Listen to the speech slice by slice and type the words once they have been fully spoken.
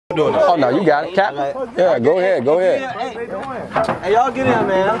Doing it. Oh no, you got it, Cap. Yeah, go ahead, go ahead. Hey, y'all get in,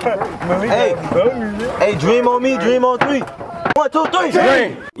 man. Hey, dream on me, dream on 3. 1, 2, 3.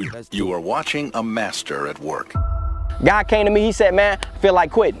 Dream. You are watching a master at work. Guy came to me, he said, man, I feel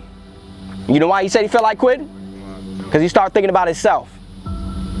like quitting. You know why he said he felt like quitting? Because he started thinking about himself.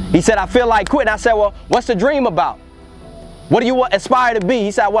 He said, I feel like quitting. I said, well, what's the dream about? What do you aspire to be?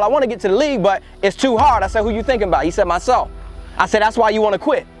 He said, well, I want to get to the league, but it's too hard. I said, who you thinking about? He said, myself. I said, that's why you want to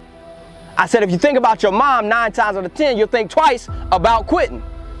quit. I said, if you think about your mom 9 times out of 10, you'll think twice about quitting.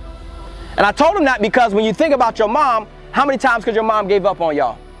 And I told him that because when you think about your mom, how many times could your mom gave up on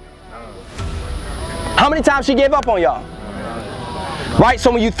y'all? How many times she gave up on y'all? Right,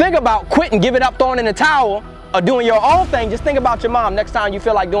 so when you think about quitting, giving up, throwing in the towel, or doing your own thing, just think about your mom next time you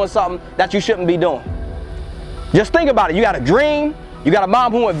feel like doing something that you shouldn't be doing. Just think about it. You got a dream. You got a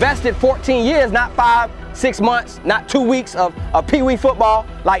mom who invested 14 years, not 5, 6 months, not 2 weeks of pee-wee football.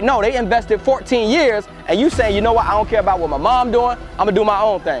 Like, no, they invested 14 years, and you saying, you know what, I don't care about what my mom doing, I'm gonna do my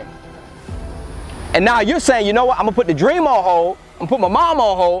own thing. And now you're saying, you know what, I'm gonna put the dream on hold, I'm gonna put my mom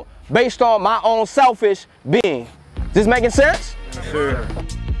on hold, based on my own selfish being. Is this making sense? Sure.